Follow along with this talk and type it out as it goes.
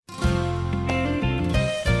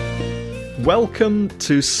Welcome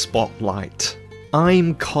to Spotlight.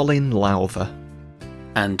 I'm Colin Lowther.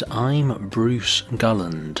 And I'm Bruce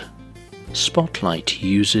Gulland. Spotlight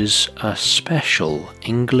uses a special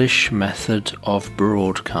English method of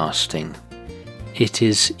broadcasting. It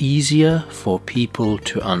is easier for people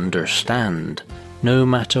to understand, no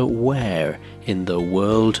matter where in the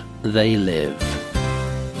world they live.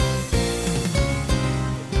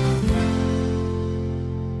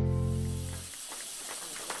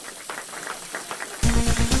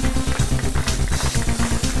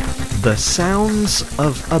 The sounds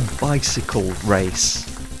of a bicycle race.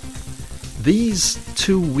 These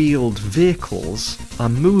two-wheeled vehicles are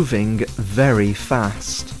moving very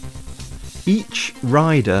fast. Each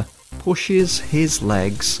rider pushes his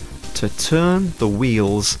legs to turn the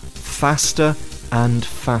wheels faster and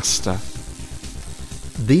faster.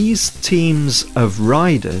 These teams of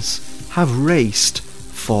riders have raced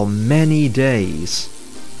for many days.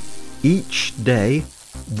 Each day,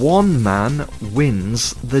 one man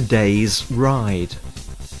wins the day's ride.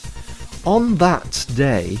 On that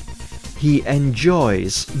day, he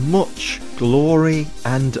enjoys much glory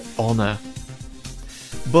and honour.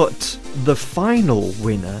 But the final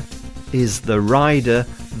winner is the rider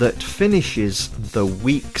that finishes the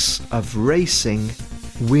weeks of racing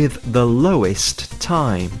with the lowest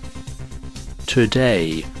time.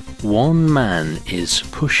 Today, one man is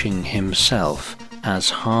pushing himself as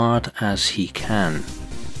hard as he can.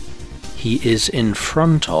 He is in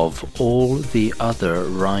front of all the other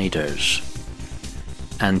riders,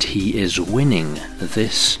 and he is winning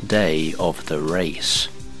this day of the race.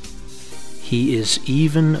 He is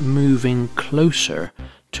even moving closer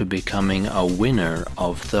to becoming a winner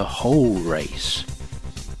of the whole race.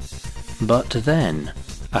 But then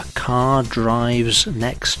a car drives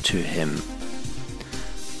next to him.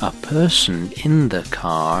 A person in the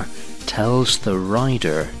car tells the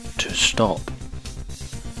rider to stop.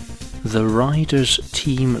 The rider's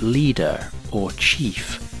team leader or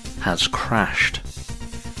chief has crashed.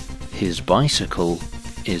 His bicycle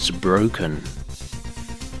is broken,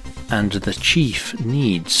 and the chief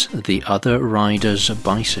needs the other rider's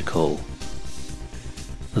bicycle.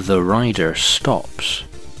 The rider stops.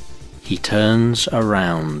 He turns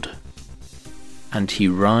around, and he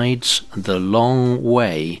rides the long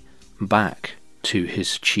way back to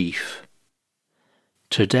his chief.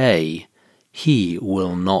 Today, he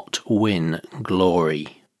will not win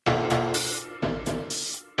glory.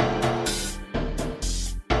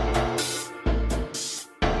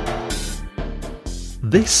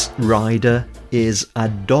 This rider is a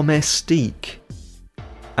domestique,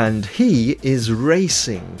 and he is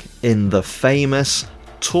racing in the famous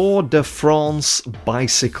Tour de France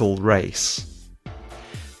bicycle race.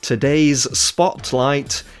 Today's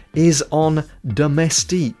spotlight is on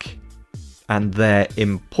domestique and their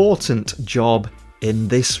important job in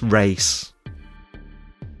this race.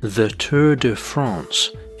 The Tour de France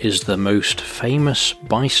is the most famous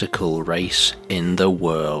bicycle race in the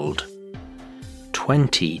world.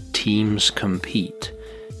 20 teams compete,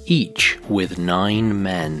 each with 9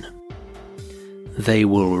 men. They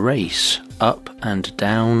will race up and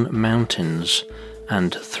down mountains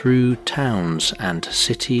and through towns and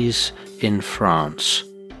cities in France.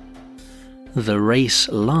 The race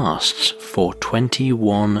lasts for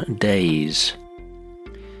 21 days.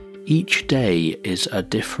 Each day is a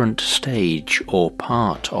different stage or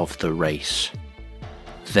part of the race.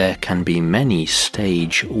 There can be many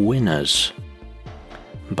stage winners,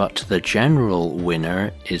 but the general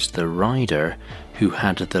winner is the rider who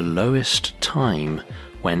had the lowest time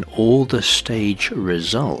when all the stage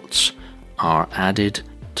results are added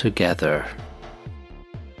together.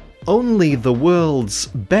 Only the world's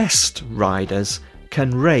best riders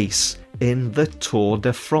can race in the Tour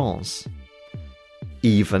de France.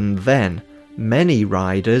 Even then, many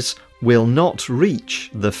riders will not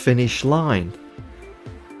reach the finish line.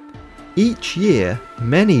 Each year,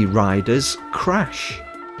 many riders crash.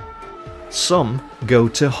 Some go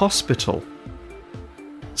to hospital.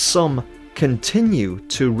 Some continue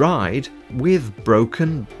to ride with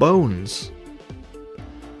broken bones.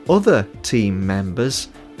 Other team members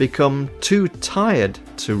become too tired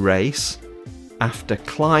to race after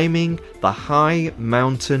climbing the high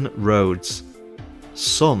mountain roads.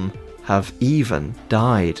 Some have even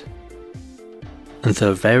died.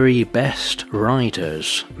 The very best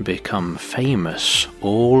riders become famous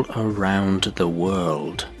all around the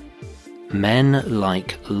world. Men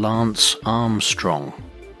like Lance Armstrong.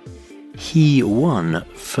 He won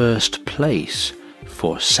first place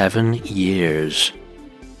for 7 years.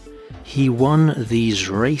 He won these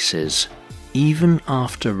races even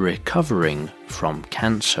after recovering from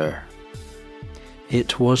cancer.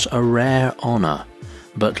 It was a rare honour,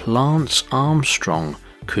 but Lance Armstrong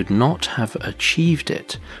could not have achieved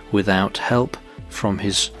it without help from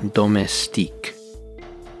his domestique.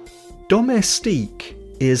 Domestique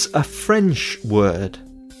is a French word.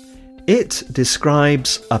 It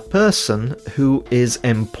describes a person who is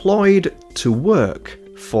employed to work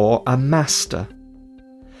for a master.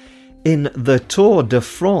 In the Tour de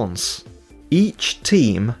France, each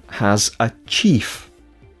team has a chief.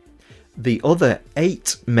 The other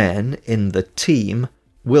 8 men in the team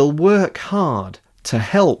will work hard to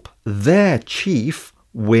help their chief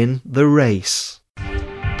win the race.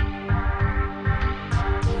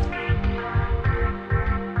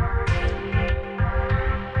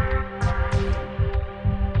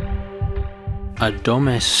 A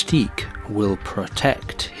domestique will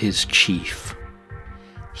protect his chief.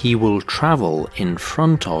 He will travel in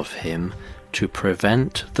front of him to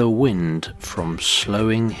prevent the wind from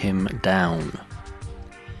slowing him down.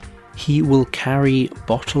 He will carry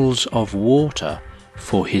bottles of water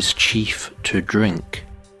for his chief to drink.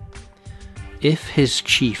 If his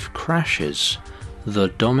chief crashes, the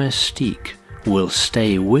domestique will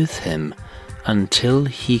stay with him until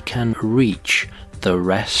he can reach the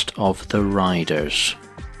rest of the riders.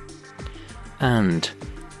 And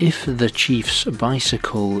if the chief's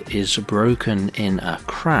bicycle is broken in a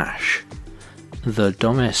crash, the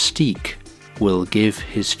domestique will give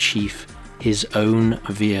his chief his own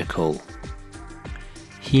vehicle.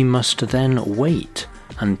 He must then wait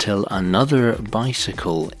until another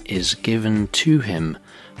bicycle is given to him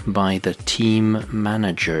by the team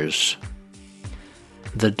managers.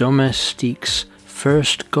 The domestique's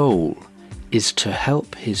first goal is to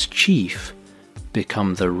help his chief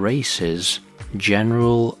become the race's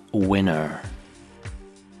general winner.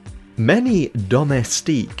 Many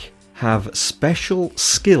domestiques have special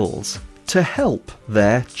skills to help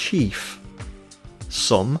their chief.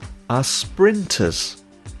 Some are sprinters.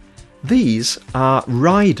 These are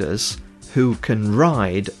riders who can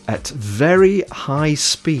ride at very high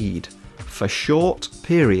speed for short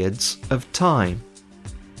periods of time.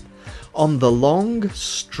 On the long,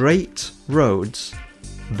 straight roads,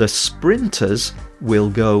 the sprinters will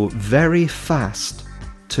go very fast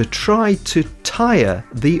to try to tire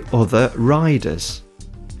the other riders.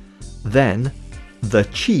 Then the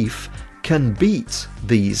chief can beat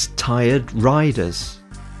these tired riders.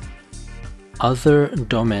 Other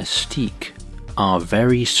domestiques are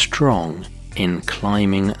very strong in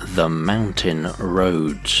climbing the mountain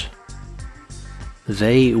roads.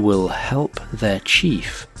 They will help their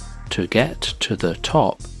chief to get to the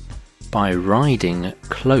top by riding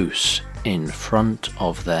close in front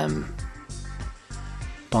of them.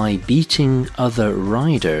 By beating other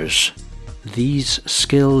riders, these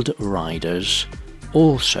skilled riders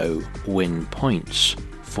also win points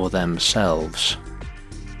for themselves.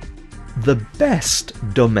 The best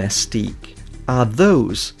domestique are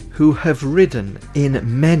those who have ridden in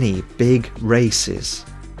many big races.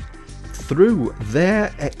 Through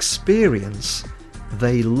their experience,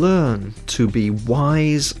 they learn to be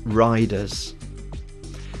wise riders.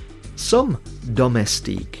 Some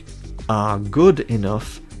domestiques are good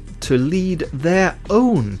enough to lead their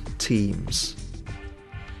own teams.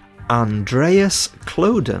 Andreas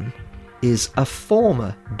Klöden is a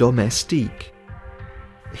former domestique.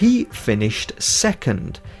 He finished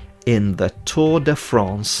second in the Tour de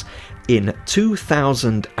France in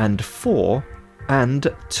 2004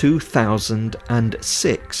 and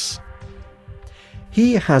 2006.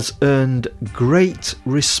 He has earned great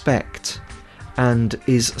respect and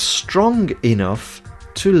is strong enough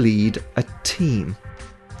to lead a team.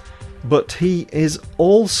 But he is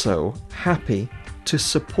also happy to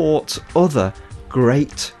support other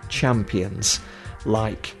great champions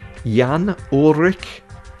like Jan Ullrich,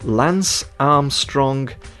 Lance Armstrong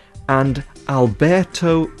and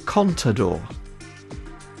Alberto Contador.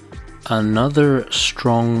 Another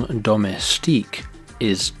strong domestique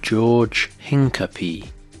is George Hincapie.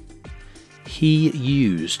 He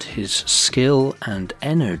used his skill and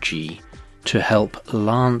energy to help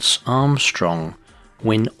Lance Armstrong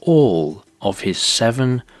win all of his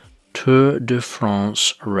 7 Tour de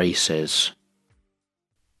France races.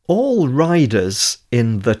 All riders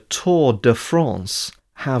in the Tour de France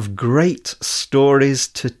have great stories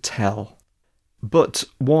to tell, but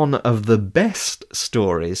one of the best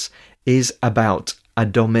stories is about a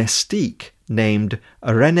domestique named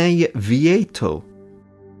René Vietto.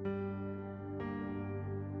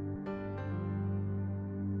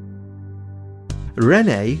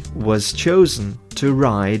 René was chosen to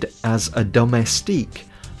ride as a domestique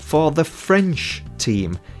for the French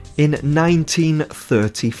team in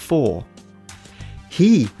 1934.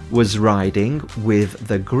 He was riding with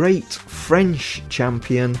the great French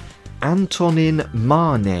champion Antonin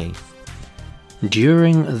Marnay.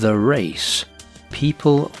 During the race,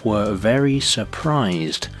 people were very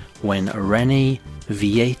surprised when René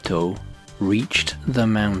Vietto reached the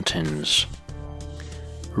mountains.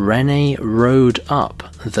 René rode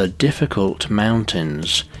up the difficult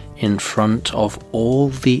mountains in front of all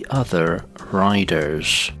the other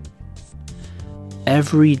riders.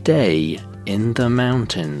 Every day in the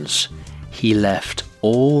mountains, he left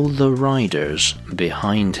all the riders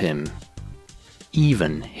behind him,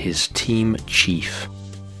 even his team chief.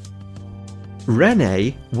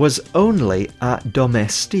 René was only a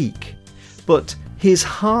domestique, but his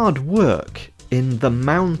hard work in the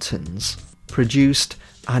mountains produced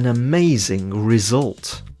an amazing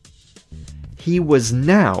result. He was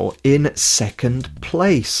now in second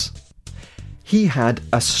place. He had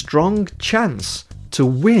a strong chance to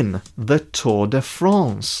win the Tour de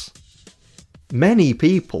France. Many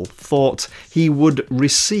people thought he would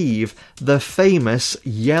receive the famous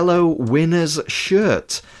yellow winner's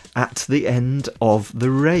shirt at the end of the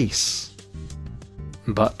race.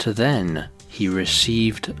 But then he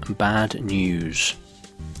received bad news.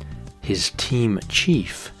 His team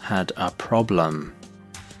chief had a problem.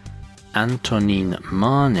 Antonin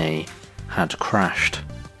Marnay had crashed.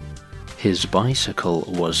 His bicycle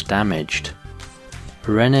was damaged.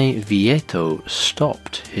 René Vietto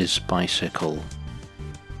stopped his bicycle.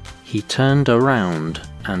 He turned around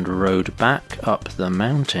and rode back up the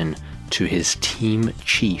mountain to his team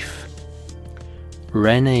chief.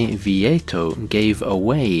 René Vietto gave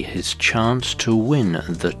away his chance to win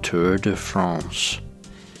the Tour de France.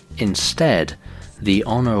 Instead, the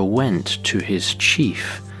honor went to his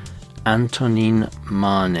chief, Antonin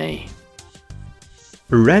Marnay.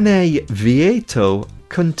 René Vietto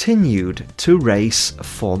continued to race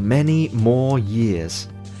for many more years,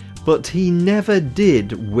 but he never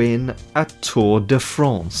did win a Tour de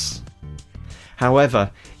France.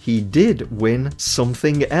 However, he did win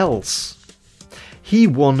something else. He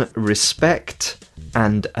won respect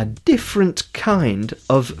and a different kind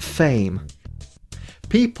of fame.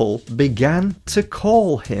 People began to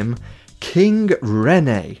call him King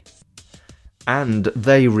René, and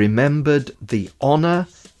they remembered the honour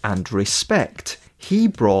and respect he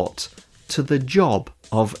brought to the job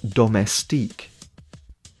of domestique.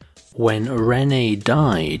 When René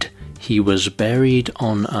died, he was buried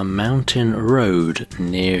on a mountain road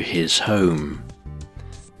near his home.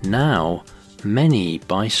 Now, many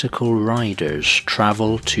bicycle riders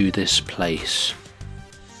travel to this place.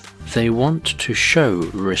 They want to show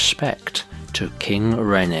respect to King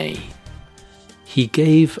René. He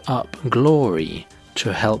gave up glory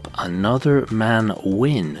to help another man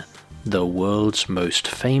win the world's most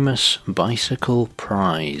famous bicycle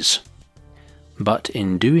prize. But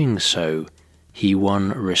in doing so, he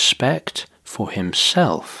won respect for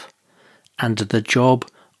himself and the job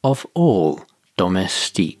of all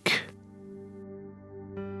domestique.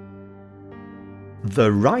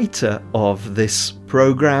 The writer of this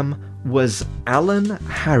program was Alan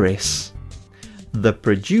Harris. The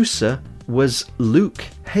producer was Luke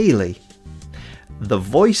Haley. The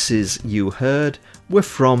voices you heard were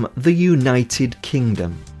from the United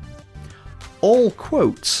Kingdom. All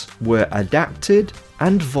quotes were adapted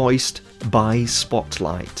and voiced by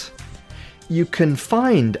Spotlight. You can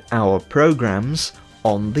find our programs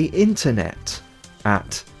on the internet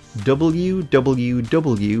at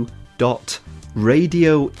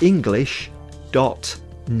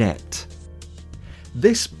www.radioenglish.net.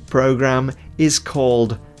 This program is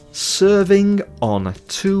called Serving on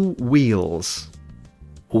Two Wheels.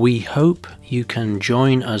 We hope you can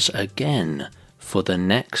join us again for the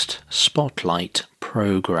next Spotlight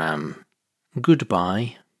program.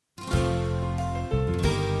 Goodbye.